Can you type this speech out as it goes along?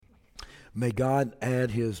May God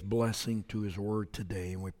add His blessing to His word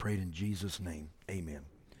today, and we pray it in Jesus' name. Amen.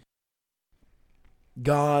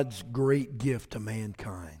 God's great gift to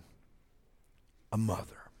mankind, a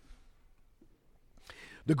mother.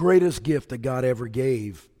 The greatest gift that God ever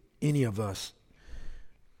gave any of us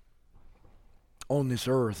on this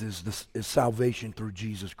earth is salvation through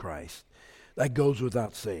Jesus Christ. That goes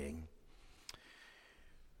without saying.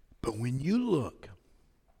 But when you look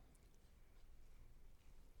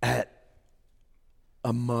at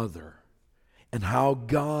a mother and how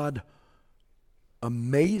God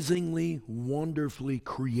amazingly, wonderfully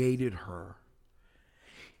created her,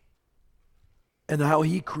 and how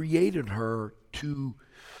He created her to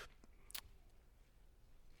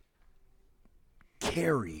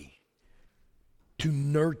carry, to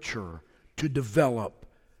nurture, to develop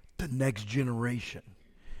the next generation.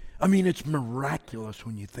 I mean, it's miraculous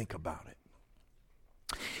when you think about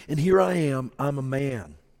it. And here I am, I'm a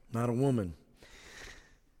man, not a woman.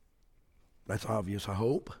 That's obvious, I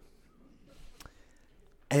hope.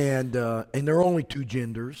 And there are only two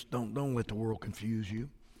genders. Don't let the world confuse you.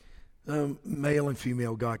 Male and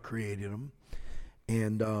female, God created them,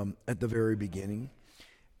 and at the very beginning,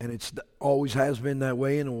 and it's always has been that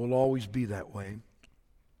way, and it will always be that way.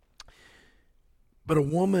 But a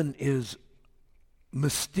woman is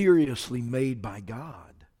mysteriously made by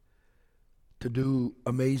God to do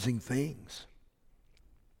amazing things.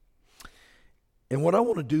 And what I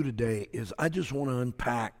want to do today is I just want to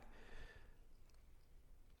unpack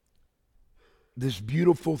this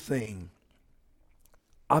beautiful thing.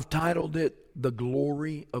 I've titled it The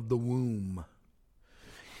Glory of the Womb.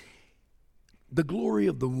 The glory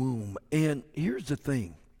of the womb. And here's the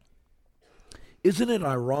thing. Isn't it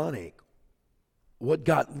ironic what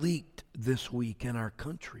got leaked this week in our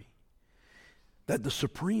country? That the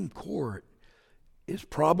Supreme Court is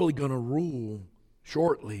probably going to rule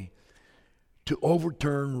shortly to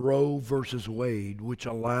overturn Roe versus Wade, which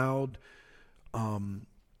allowed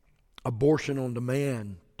abortion on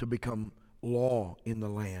demand to become law in the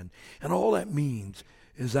land. And all that means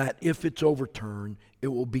is that if it's overturned, it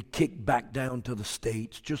will be kicked back down to the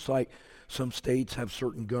states, just like some states have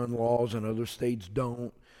certain gun laws and other states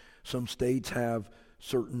don't. Some states have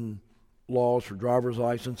certain laws for driver's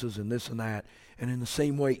licenses and this and that. And in the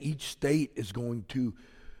same way, each state is going to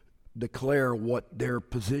declare what their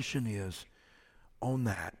position is on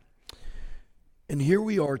that. And here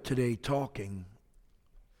we are today talking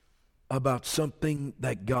about something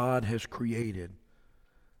that God has created,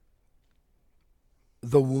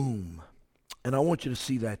 the womb. And I want you to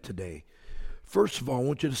see that today. First of all, I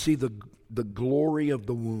want you to see the glory of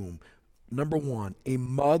the womb. Number one, a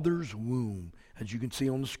mother's womb, as you can see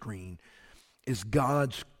on the screen, is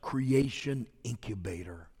God's creation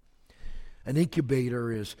incubator. An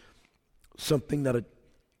incubator is something that a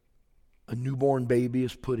newborn baby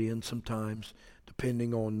is put in sometimes,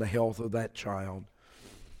 depending on the health of that child.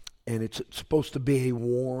 And it's supposed to be a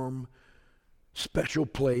warm, special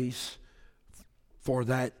place for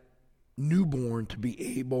that newborn to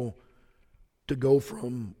be able to go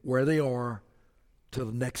from where they are to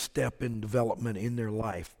the next step in development in their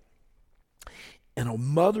life. And a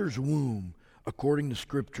mother's womb, according to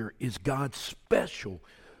Scripture, is God's special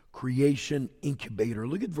creation incubator.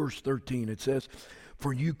 Look at verse 13. It says,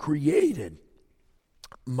 "For you created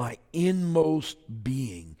my inmost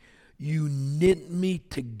being. You knit me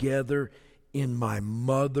together in my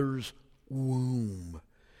mother's womb."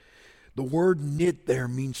 The word knit there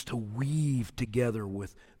means to weave together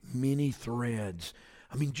with many threads.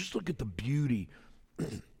 I mean, just look at the beauty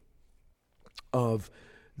of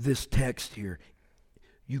this text here.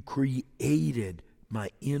 You created my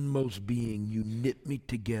inmost being. You knit me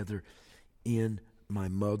together in my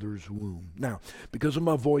mother's womb. Now, because of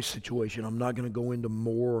my voice situation, I'm not going to go into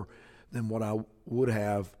more than what I would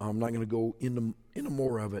have. I'm not going to go into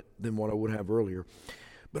more of it than what I would have earlier.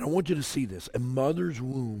 But I want you to see this. A mother's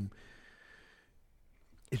womb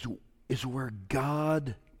is where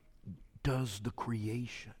God does the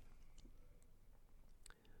creation.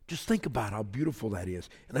 Just think about how beautiful that is.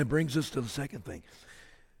 And that brings us to the second thing.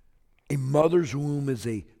 A mother's womb is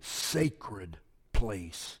a sacred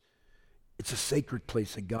place. It's a sacred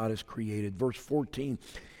place that God has created. Verse 14,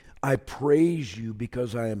 "I praise you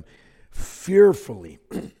because I am fearfully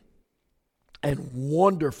and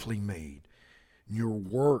wonderfully made. Your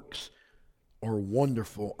works are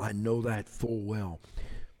wonderful. I know that full well."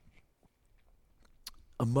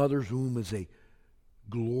 A mother's womb is a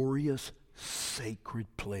glorious,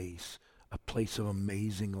 sacred place, a place of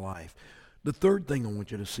amazing life. The third thing I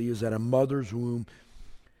want you to see is that a mother's womb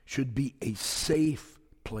should be a safe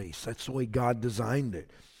place. That's the way God designed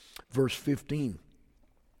it. Verse 15,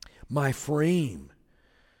 My frame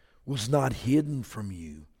was not hidden from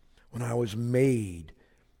you when I was made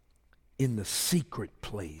in the secret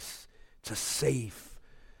place. It's a safe,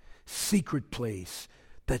 secret place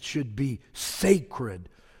that should be sacred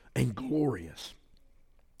and glorious.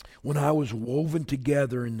 When I was woven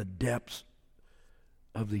together in the depths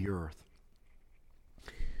of the earth.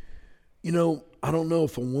 You know, I don't know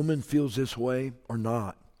if a woman feels this way or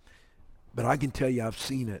not, but I can tell you I've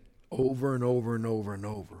seen it over and over and over and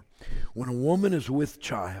over. When a woman is with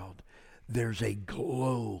child, there's a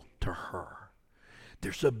glow to her.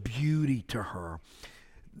 There's a beauty to her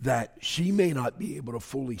that she may not be able to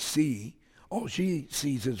fully see. All she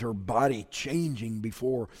sees is her body changing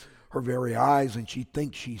before her very eyes, and she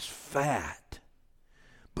thinks she's fat,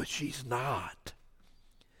 but she's not.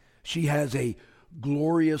 She has a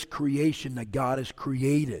glorious creation that God has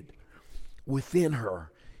created within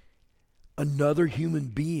her, another human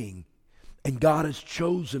being, and God has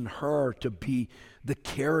chosen her to be the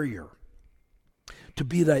carrier, to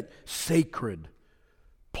be that sacred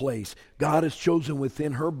place. God has chosen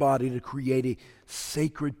within her body to create a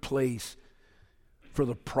sacred place for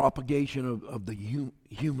the propagation of the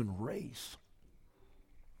human race.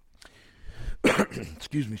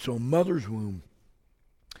 Excuse me. So a mother's womb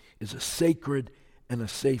is a sacred and a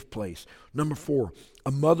safe place. Number 4,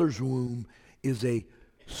 a mother's womb is a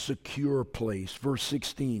secure place. Verse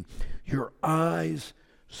 16, your eyes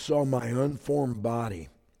saw my unformed body.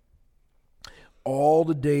 All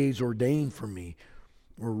the days ordained for me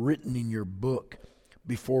were written in your book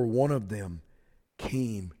before one of them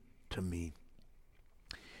came to me.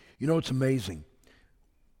 You know, it's amazing.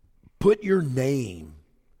 Put your name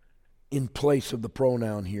in place of the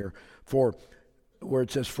pronoun here, for where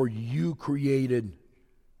it says, for you created,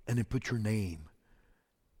 and then put your name.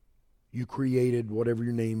 You created whatever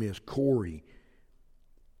your name is, Corey,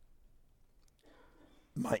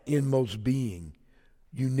 my inmost being.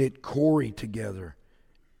 You knit Corey together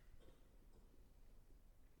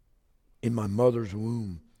in my mother's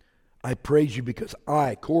womb. I praise you because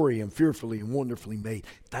I, Corey, am fearfully and wonderfully made.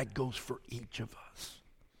 That goes for each of us.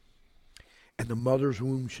 And the mother's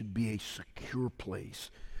womb should be a secure place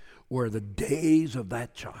where the days of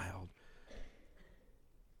that child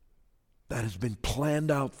that has been planned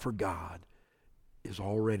out for God is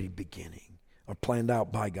already beginning, or planned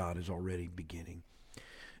out by God is already beginning.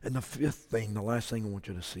 And the fifth thing, the last thing I want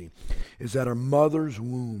you to see, is that our mother's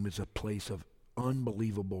womb is a place of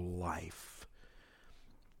unbelievable life.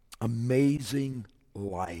 Amazing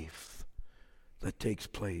life that takes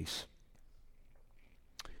place.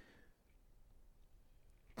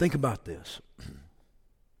 Think about this.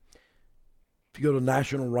 If you go to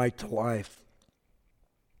National Right to Life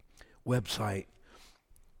website,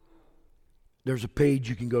 there's a page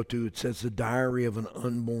you can go to. It says the diary of an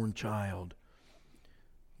unborn child.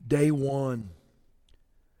 Day 1,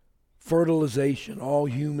 fertilization. All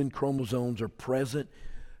human chromosomes are present.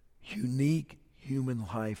 Unique human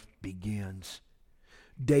life begins.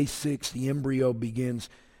 Day 6, the embryo begins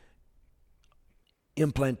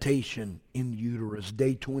implantation in uterus.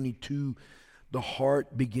 Day 22, the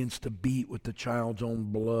heart begins to beat with the child's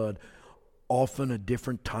own blood, often a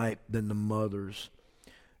different type than the mother's.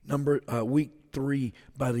 Week 3,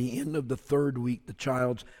 by the end of the 3rd week, the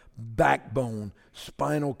child's backbone,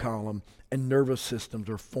 spinal column, and nervous systems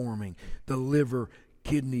are forming. The liver,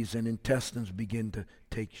 kidneys, and intestines begin to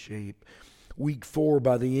take shape. Week 4,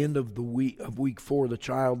 by the end of week 4, the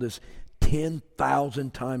child is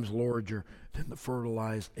 10,000 times larger than the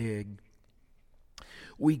fertilized egg.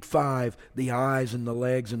 Week 5, the eyes and the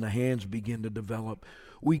legs and the hands begin to develop.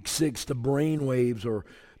 Week 6, the brain waves are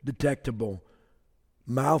detectable.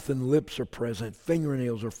 Mouth and lips are present.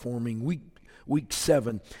 Fingernails are forming. Week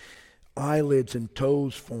 7, eyelids and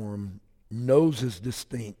toes form. Nose is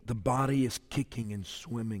distinct. The body is kicking and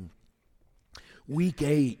swimming. Week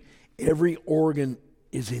 8, every organ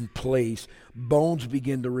is in place. Bones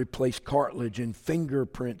begin to replace cartilage and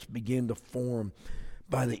fingerprints begin to form.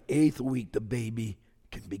 By the 8th week, the baby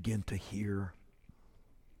can begin to hear.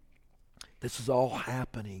 This is all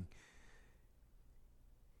happening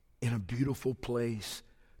in a beautiful place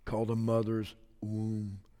called a mother's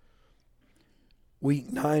womb.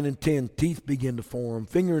 Week 9 and 10, teeth begin to form.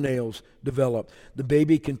 Fingernails develop. The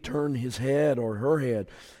baby can turn his head or her head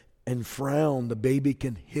and frown. The baby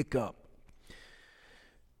can hiccup.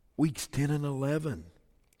 Weeks 10 and 11,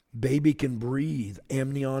 baby can breathe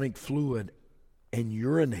amniotic fluid and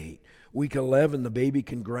urinate. Week 11, the baby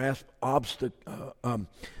can grasp objects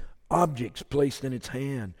placed in its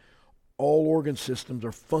hand. All organ systems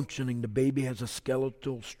are functioning. The baby has a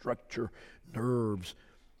skeletal structure, nerves,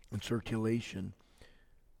 and circulation.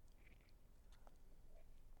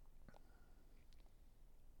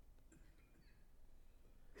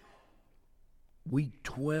 Week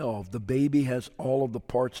 12, the baby has all of the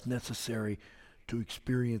parts necessary to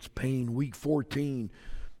experience pain. Week 14,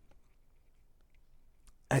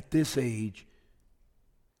 at this age,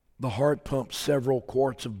 the heart pumps several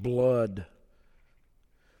quarts of blood.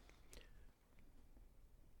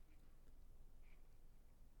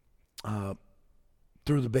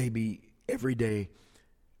 Through the baby every day.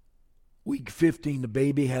 Week 15, the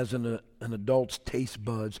baby has an adult's taste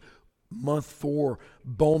buds. Month 4,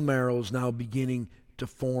 bone marrow is now beginning to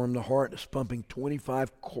form. The heart is pumping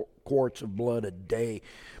 25 quarts of blood a day.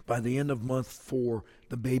 By the end of month 4,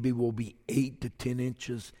 the baby will be 8 to 10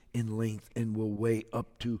 inches in length and will weigh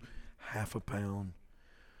up to half a pound.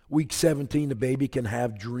 Week 17, the baby can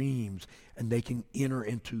have dreams and they can enter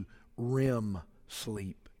into REM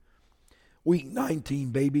sleep. Week 19,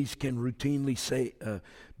 babies can routinely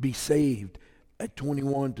be saved at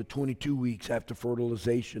 21 to 22 weeks after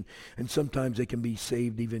fertilization, and sometimes they can be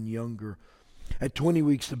saved even younger. At 20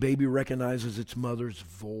 weeks, the baby recognizes its mother's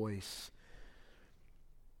voice.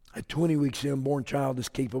 At 20 weeks, the unborn child is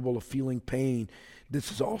capable of feeling pain.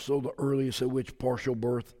 This is also the earliest at which partial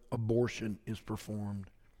birth abortion is performed.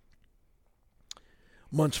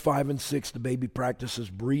 Months 5 and 6, the baby practices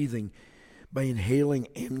breathing by inhaling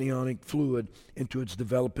amniotic fluid into its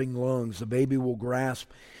developing lungs. The baby will grasp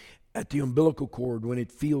at the umbilical cord when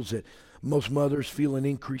it feels it. Most mothers feel an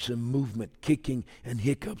increase in movement, kicking, and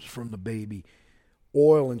hiccups from the baby.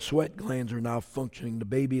 Oil and sweat glands are now functioning. The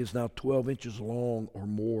baby is now 12 inches long or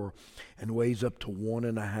more and weighs up to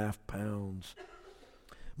 1.5 pounds.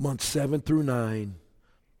 Months 7 through 9,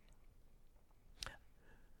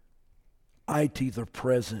 eye teeth are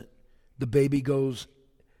present. The baby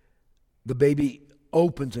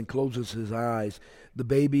opens and closes his eyes. The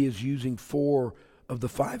baby is using 4 of the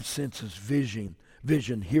 5 senses: vision,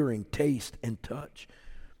 hearing, taste, and touch.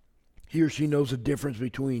 He or she knows the difference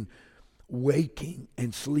between waking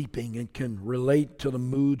and sleeping and can relate to the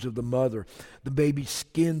moods of the mother. The baby's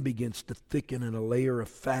skin begins to thicken and a layer of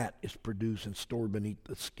fat is produced and stored beneath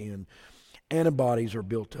the skin. Antibodies are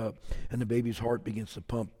built up and the baby's heart begins to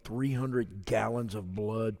pump 300 gallons of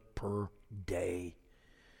blood per day.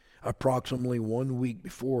 Approximately 1 week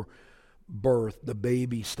before birth, the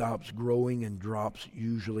baby stops growing and drops,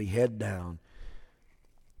 usually head down,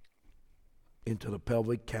 into the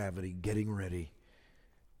pelvic cavity, getting ready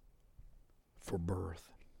for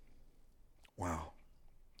birth. Wow.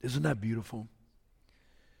 Isn't that beautiful?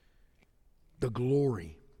 The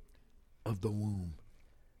glory of the womb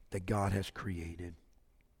that God has created.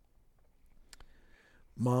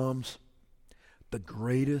 Moms, the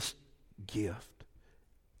greatest gift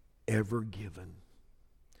ever given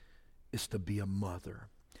is to be a mother.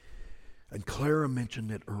 And Clara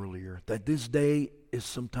mentioned it earlier, that this day is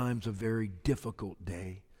sometimes a very difficult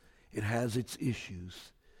day. It has its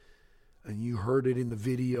issues. And you heard it in the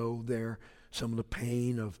video there, some of the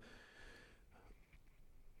pain of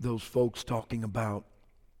those folks talking about,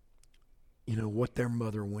 what their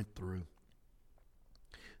mother went through.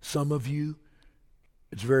 Some of you,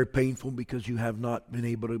 it's very painful because you have not been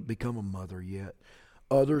able to become a mother yet.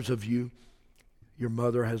 Others of you, your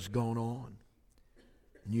mother has gone on,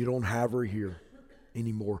 and you don't have her here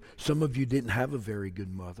anymore. Some of you didn't have a very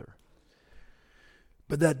good mother.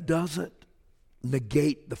 But that doesn't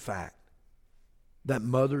negate the fact that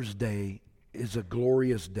Mother's Day is a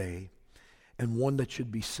glorious day and one that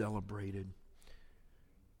should be celebrated.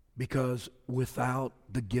 Because without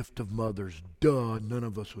the gift of mothers, none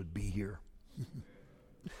of us would be here.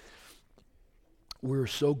 We're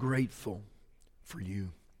so grateful for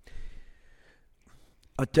you.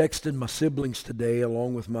 I texted my siblings today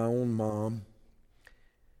along with my own mom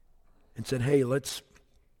and said, hey, let's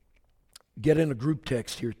get in a group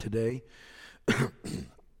text here today.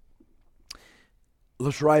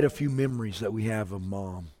 Let's write a few memories that we have of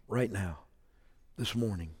Mom right now, this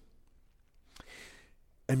morning.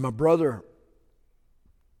 And my brother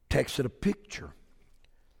texted a picture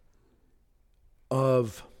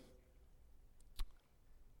of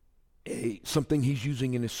something he's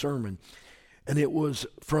using in his sermon. And it was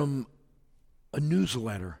from a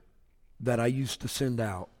newsletter that I used to send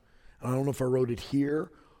out. And I don't know if I wrote it here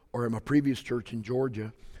or at my previous church in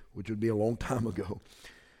Georgia, which would be a long time ago.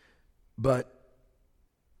 But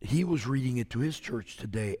he was reading it to his church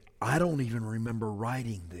today. I don't even remember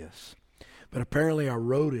writing this. But apparently I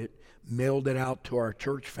wrote it, mailed it out to our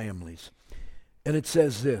church families. And it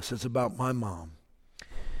says this. It's about my mom.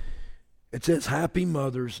 It says, Happy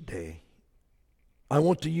Mother's Day. I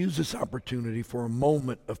want to use this opportunity for a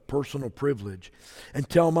moment of personal privilege and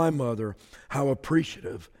tell my mother how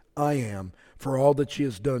appreciative I am for all that she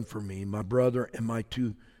has done for me, my brother, and my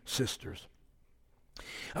 2 sisters.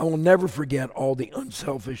 I will never forget all the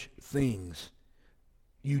unselfish things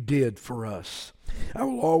you did for us. I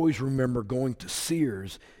will always remember going to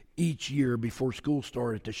Sears each year before school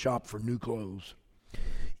started to shop for new clothes.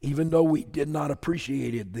 Even though we did not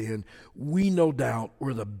appreciate it then, we no doubt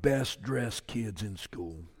were the best dressed kids in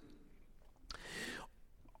school.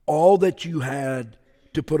 All that you had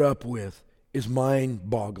to put up with is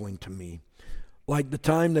mind-boggling to me. Like the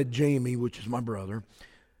time that Jamie, which is my brother,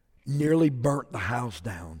 nearly burnt the house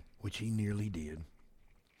down, which he nearly did.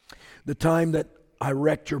 The time that I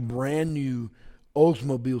wrecked your brand new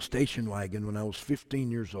Oldsmobile station wagon when I was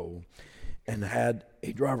 15 years old and had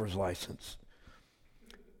a driver's license.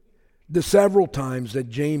 The several times that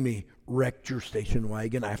Jamie wrecked your station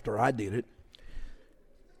wagon after I did it.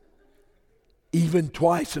 Even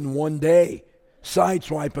twice in one day,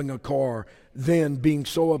 sideswiping a car, then being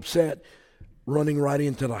so upset, running right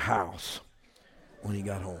into the house when he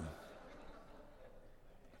got home.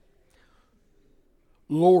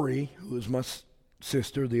 Lori, who is my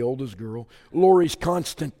sister, the oldest girl, Lori's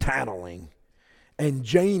constant tattling. And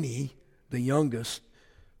Janie, the youngest,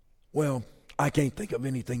 well, I can't think of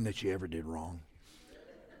anything that she ever did wrong.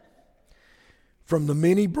 From the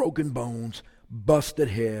many broken bones, busted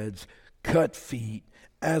heads, cut feet,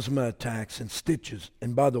 asthma attacks, and stitches.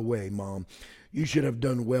 And by the way, Mom, you should have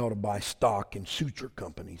done well to buy stock in suture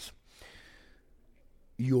companies.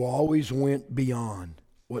 You always went beyond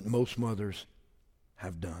what most mothers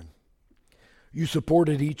have done. You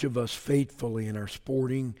supported each of us faithfully in our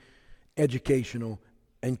sporting, educational,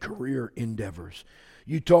 and career endeavors.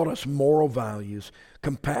 You taught us moral values,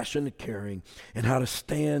 compassionate caring, and how to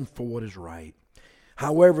stand for what is right.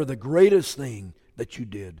 However, the greatest thing that you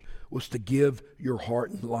did was to give your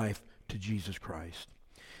heart and life to Jesus Christ.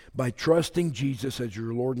 By trusting Jesus as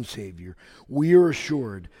your Lord and Savior, we are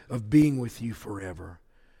assured of being with you forever.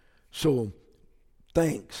 So,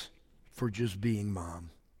 thanks for just being Mom.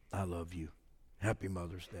 I love you. Happy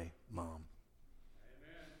Mother's Day, Mom.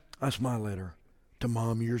 Amen. That's my letter to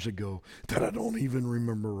Mom years ago that I don't even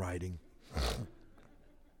remember writing.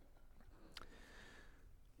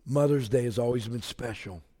 Mother's Day has always been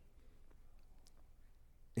special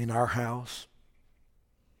in our house,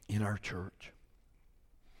 in our church.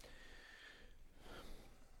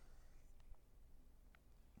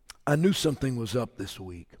 I knew something was up this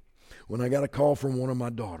week when I got a call from one of my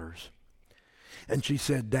daughters. And she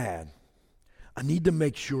said, Dad, I need to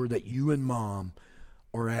make sure that you and Mom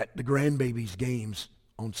are at the grandbabies' games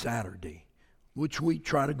on Saturday, which we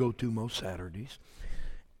try to go to most Saturdays.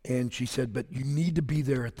 And she said, but you need to be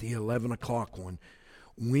there at the 11 o'clock one.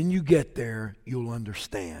 When you get there, you'll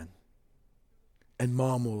understand. And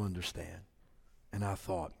Mom will understand. And I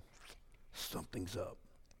thought, something's up.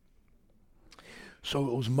 So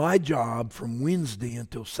it was my job from Wednesday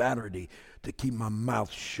until Saturday to keep my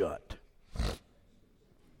mouth shut. It's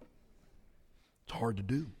hard to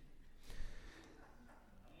do.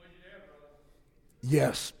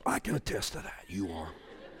 Yes, I can attest to that. You are.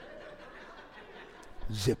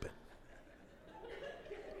 Zip it.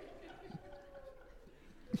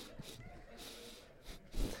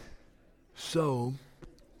 So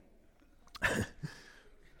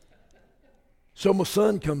my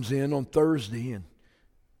son comes in on Thursday, and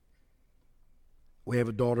we have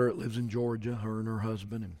a daughter that lives in Georgia, her and her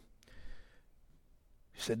husband, and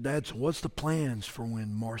he said, Dad, so what's the plans for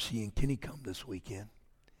when Marcy and Kenny come this weekend?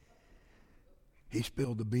 He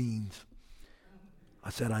spilled the beans. I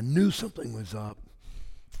said, I knew something was up.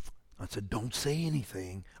 I said, don't say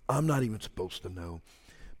anything. I'm not even supposed to know,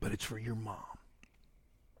 but it's for your mom.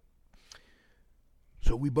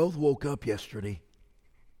 So we both woke up yesterday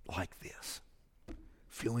like this,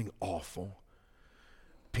 feeling awful.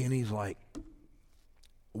 Penny's like,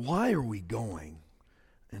 why are we going?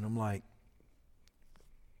 And I'm like,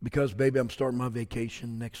 because, baby, I'm starting my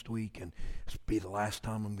vacation next week, and it's be the last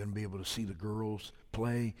time I'm going to be able to see the girls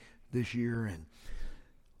play this year, and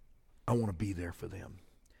I want to be there for them.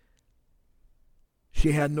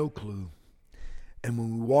 She had no clue. And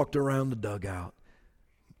when we walked around the dugout,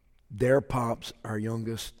 there pops our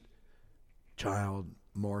youngest child,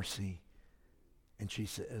 Marcy, and she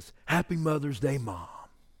says, Happy Mother's Day, Mom.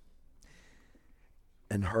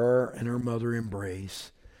 And her mother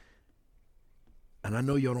embrace. And I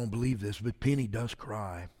know y'all don't believe this, but Penny does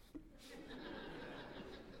cry.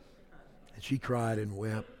 And she cried and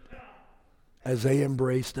wept as they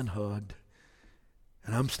embraced and hugged.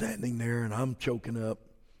 And I'm standing there and I'm choking up.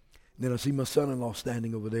 And then I see my son-in-law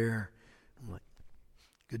standing over there. I'm like,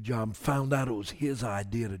 good job. Found out it was his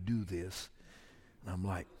idea to do this. And I'm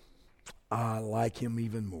like, I like him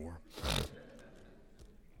even more.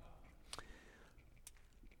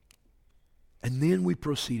 And then we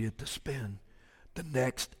proceeded to spend the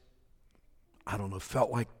next, I don't know,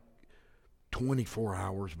 felt like 24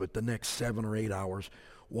 hours, but the next 7 or 8 hours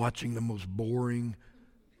watching the most boring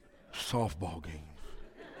softball game.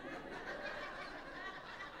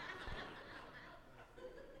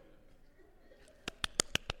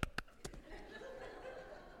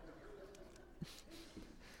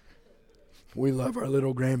 We love our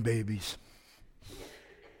little grandbabies,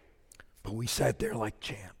 but we sat there like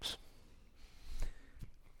champs.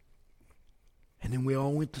 And then we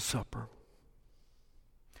all went to supper.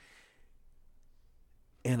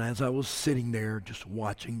 And as I was sitting there just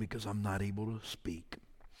watching, because I'm not able to speak,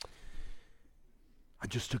 I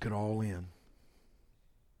just took it all in.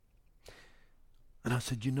 And I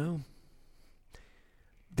said, you know,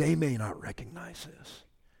 they may not recognize this,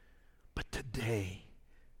 but today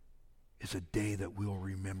is a day that we'll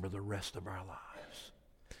remember the rest of our lives.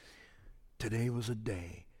 Today was a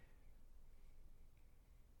day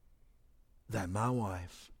that my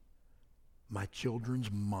wife, my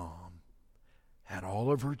children's mom, had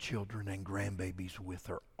all of her children and grandbabies with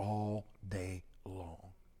her all day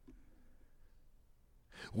long.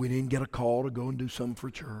 We didn't get a call to go and do something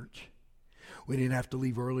for church. We didn't have to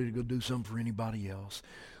leave early to go do something for anybody else.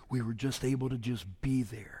 We were just able to just be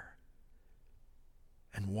there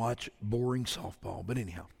and watch boring softball. But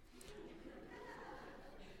anyhow,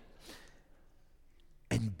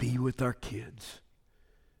 and be with our kids.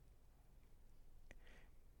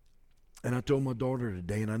 And I told my daughter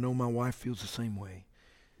today, and I know my wife feels the same way,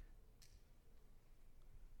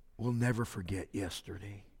 we'll never forget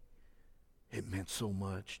yesterday. It meant so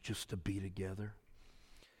much just to be together,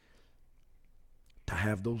 to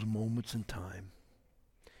have those moments in time.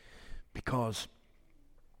 Because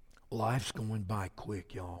life's going by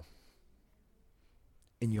quick, y'all.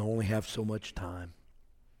 And you only have so much time.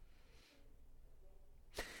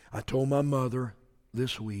 I told my mother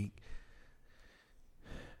this week,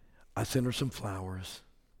 I sent her some flowers.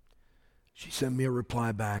 She sent me a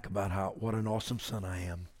reply back about what an awesome son I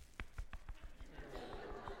am.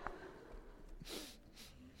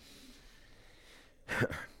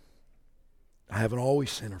 I haven't always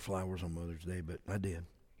sent her flowers on Mother's Day, but I did.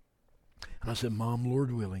 And I said, Mom,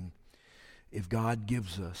 Lord willing, if God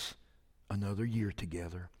gives us another year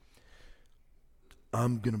together,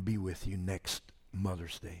 I'm going to be with you next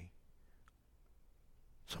Mother's Day.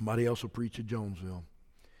 Somebody else will preach at Jonesville,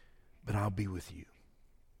 but I'll be with you.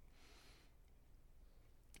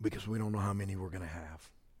 Because we don't know how many we're going to have.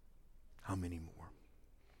 How many more?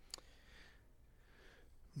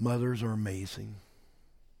 Mothers are amazing.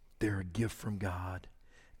 They're a gift from God.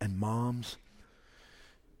 And moms,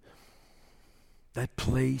 that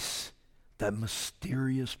place, that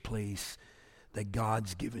mysterious place that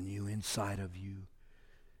God's given you inside of you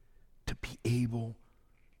to be able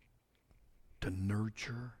to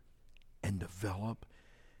nurture and develop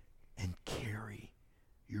and carry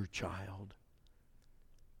your child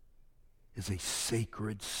is a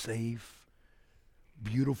sacred, safe,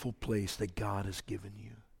 beautiful place that God has given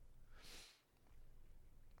you.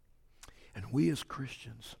 And we as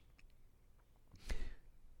Christians,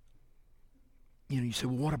 you say,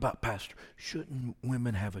 well, what about pastor? Shouldn't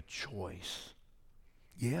women have a choice?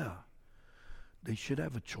 Yeah, they should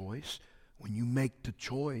have a choice. When you make the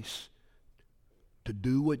choice to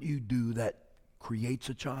do what you do that creates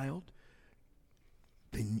a child,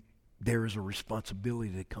 then there is a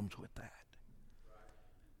responsibility that comes with that.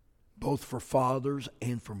 Both for fathers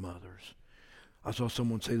and for mothers. I saw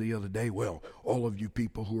someone say the other day, well, all of you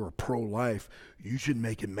people who are pro-life, you should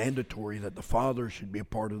make it mandatory that the father should be a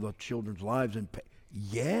part of the children's lives. And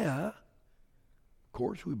yeah, of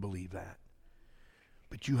course we believe that.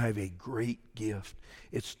 But you have a great gift.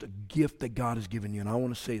 It's the gift that God has given you. And I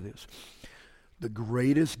want to say this. The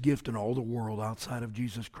greatest gift in all the world outside of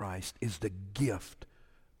Jesus Christ is the gift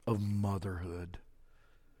of motherhood.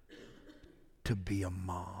 To be a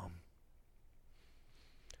mom.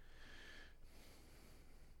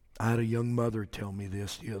 I had a young mother tell me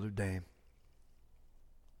this the other day.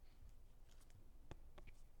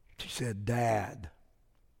 She said, Dad.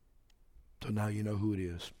 So now you know who it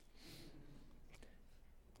is.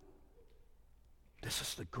 This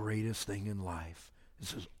is the greatest thing in life.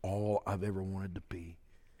 This is all I've ever wanted to be.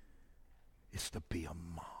 It's to be a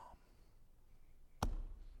mom.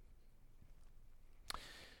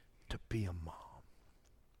 To be a mom.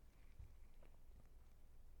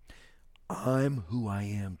 I'm who I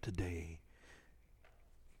am today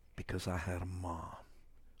because I had a mom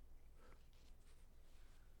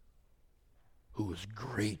who was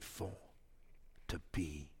grateful to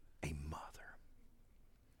be a mother.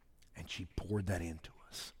 And she poured that into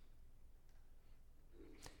us.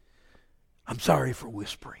 I'm sorry for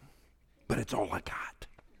whispering, but it's all I got.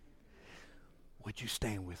 Would you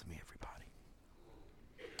stand with me, everybody?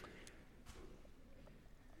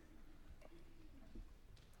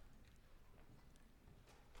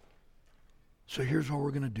 So here's what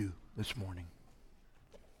we're going to do this morning.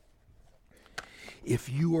 If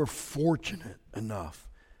you are fortunate enough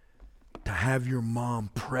to have your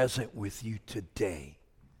mom present with you today,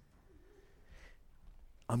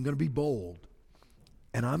 I'm going to be bold,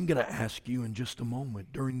 and I'm going to ask you in just a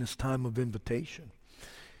moment during this time of invitation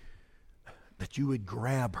that you would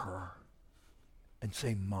grab her and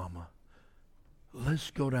say, Mama,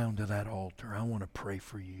 let's go down to that altar. I want to pray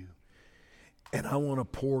for you. And I want to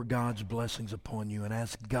pour God's blessings upon you and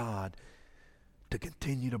ask God to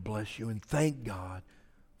continue to bless you and thank God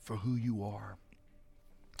for who you are.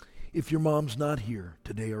 If your mom's not here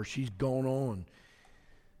today or she's gone on,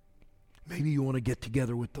 maybe you want to get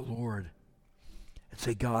together with the Lord and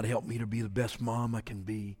say, God, help me to be the best mom I can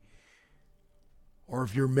be. Or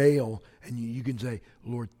if you're male and you can say,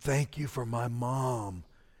 Lord, thank you for my mom,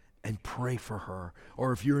 and pray for her.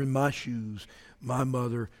 Or if you're in my shoes, my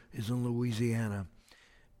mother is in Louisiana,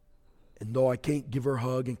 and though I can't give her a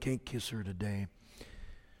hug and can't kiss her today,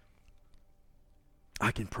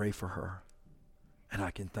 I can pray for her, and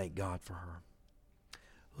I can thank God for her.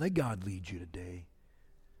 Let God lead you today,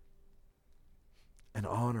 and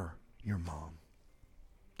honor your mom.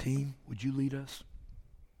 Team, would you lead us?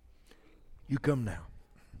 You come now.